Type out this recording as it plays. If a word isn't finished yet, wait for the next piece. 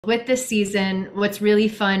With this season, what's really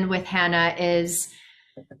fun with Hannah is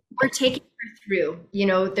we're taking her through. You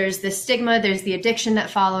know, there's the stigma, there's the addiction that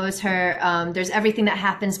follows her, there's everything that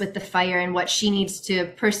happens with the fire and what she needs to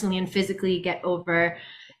personally and physically get over.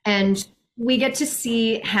 And we get to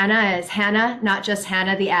see Hannah as Hannah, not just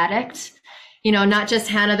Hannah the addict, you know, not just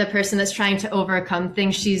Hannah the person that's trying to overcome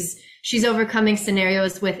things. She's overcoming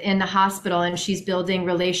scenarios within the hospital, and she's building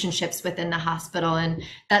relationships within the hospital. And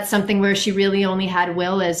that's something where she really only had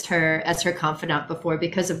Will as her confidant before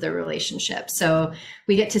because of their relationship. So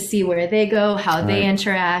we get to see where they go, how they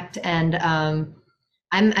interact. And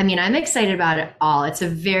I'm excited about it all. It's a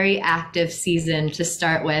very active season to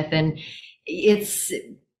start with. And it's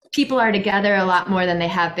people are together a lot more than they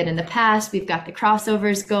have been in the past. We've got the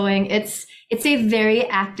crossovers going. It's a very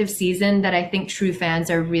active season that I think true fans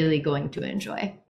are really going to enjoy.